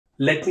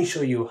Let me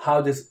show you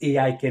how this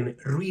AI can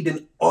read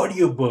an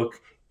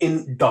audiobook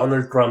in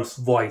Donald Trump's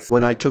voice.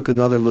 When I took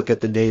another look at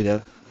the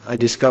data, I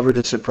discovered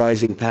a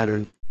surprising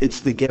pattern.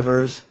 It's the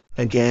givers,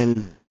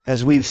 again.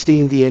 As we've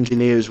seen, the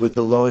engineers with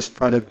the lowest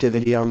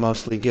productivity are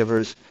mostly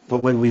givers,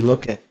 but when we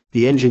look at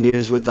the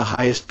engineers with the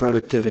highest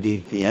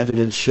productivity, the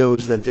evidence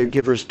shows that they're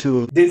givers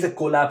too. There's a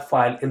collab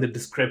file in the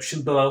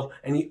description below,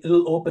 and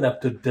it'll open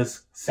up to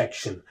this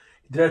section.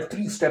 There are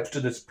 3 steps to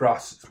this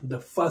process.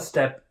 The first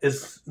step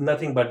is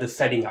nothing but the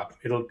setting up.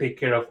 It'll take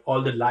care of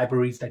all the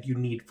libraries that you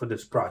need for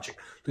this project.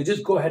 So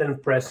just go ahead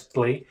and press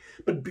play.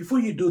 But before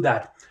you do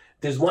that,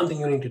 there's one thing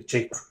you need to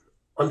check.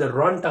 On the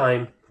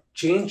runtime,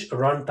 change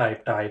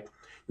runtime type.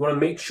 You want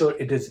to make sure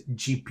it is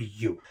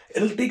GPU.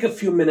 It'll take a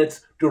few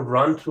minutes to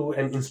run through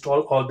and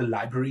install all the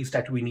libraries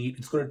that we need.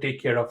 It's going to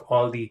take care of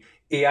all the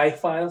AI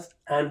files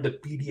and the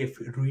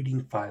PDF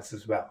reading files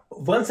as well.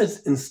 Once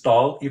it's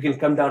installed, you can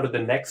come down to the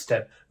next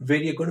step where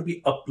you're going to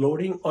be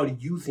uploading or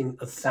using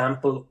a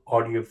sample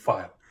audio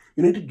file.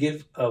 You need to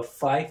give a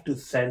 5 to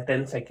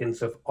 10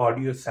 seconds of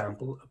audio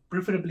sample,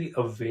 preferably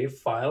a WAV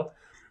file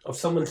of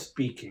someone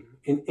speaking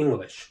in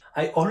English.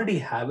 I already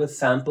have a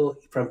sample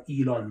from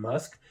Elon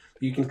Musk.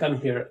 You can come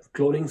here,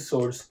 cloning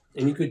source,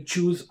 and you could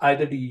choose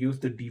either to use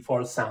the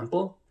default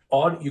sample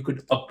or you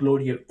could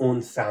upload your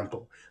own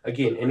sample.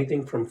 Again,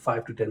 anything from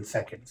 5 to 10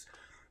 seconds.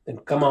 Then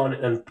come on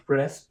and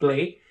press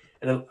play,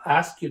 and it'll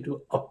ask you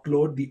to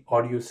upload the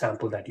audio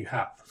sample that you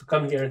have. So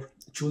come here,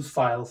 choose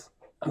files.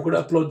 I'm going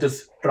to upload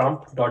this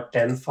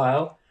trump.10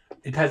 file.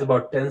 It has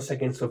about 10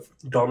 seconds of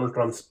Donald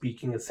Trump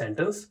speaking a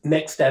sentence.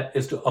 Next step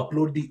is to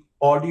upload the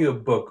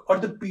audiobook or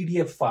the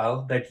PDF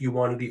file that you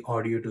want the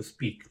audio to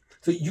speak.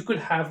 So you could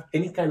have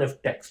any kind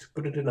of text,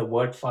 put it in a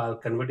Word file,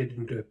 convert it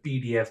into a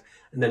PDF,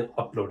 and then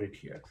upload it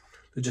here.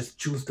 So just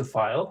choose the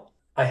file.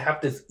 I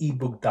have this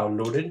ebook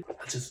downloaded.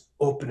 I'll just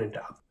open it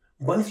up.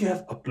 Once you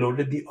have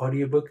uploaded the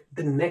audiobook,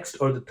 the next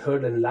or the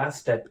third and last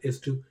step is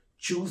to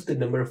choose the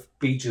number of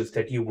pages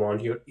that you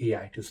want your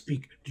AI to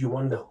speak. Do you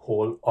want the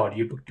whole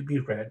audiobook to be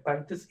read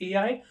by this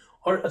AI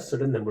or a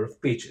certain number of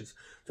pages?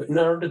 So in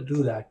order to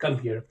do that, come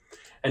here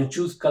and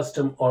choose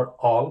custom or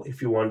all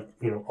if you want,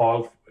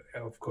 all,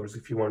 of course,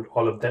 if you want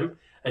all of them,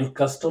 and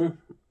custom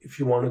if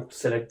you want to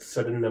select a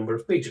certain number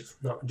of pages.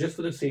 Now, just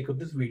for the sake of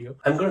this video,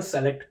 I'm going to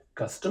select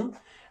custom,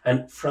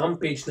 and from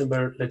page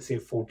number, let's say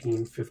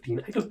 14,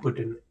 15, I could put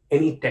in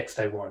any text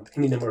I want,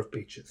 any number of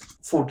pages,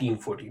 14,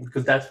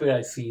 because that's where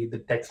I see the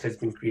text has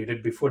been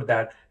created. Before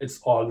that, it's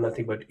all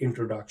nothing but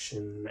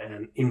introduction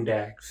and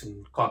index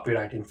and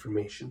copyright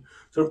information.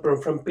 So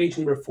from page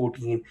number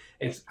 14,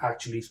 it's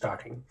actually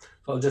starting.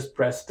 So I'll just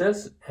press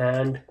this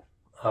and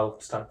I'll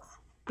start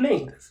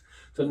playing this.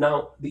 So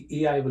now the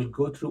AI will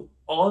go through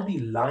all the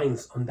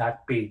lines on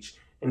that page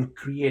and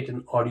create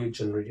an audio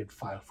generated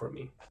file for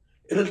me.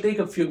 It'll take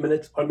a few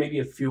minutes or maybe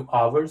a few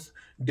hours,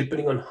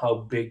 depending on how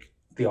big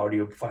the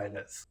audio file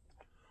is.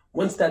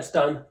 Once that's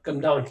done, come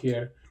down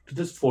here to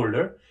this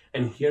folder,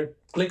 and here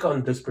click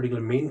on this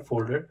particular main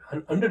folder,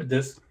 and under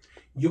this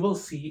you will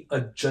see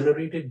a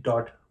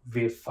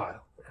generated.wav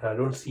file. And I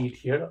don't see it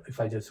here. If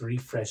I just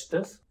refresh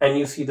this, and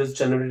you see this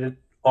generated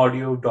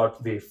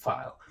audio.wav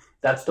file.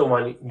 That's the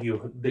one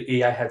the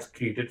AI has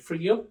created for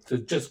you. So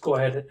just go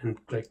ahead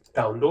and click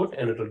download,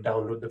 and it'll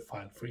download the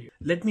file for you.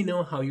 Let me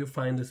know how you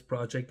find this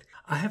project.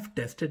 I have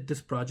tested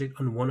this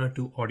project on 1 or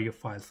 2 audio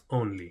files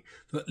only.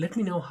 So let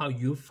me know how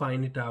you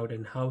find it out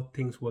and how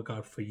things work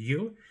out for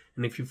you.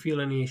 And if you feel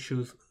any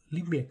issues,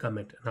 leave me a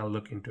comment and I'll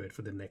look into it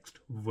for the next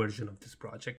version of this project.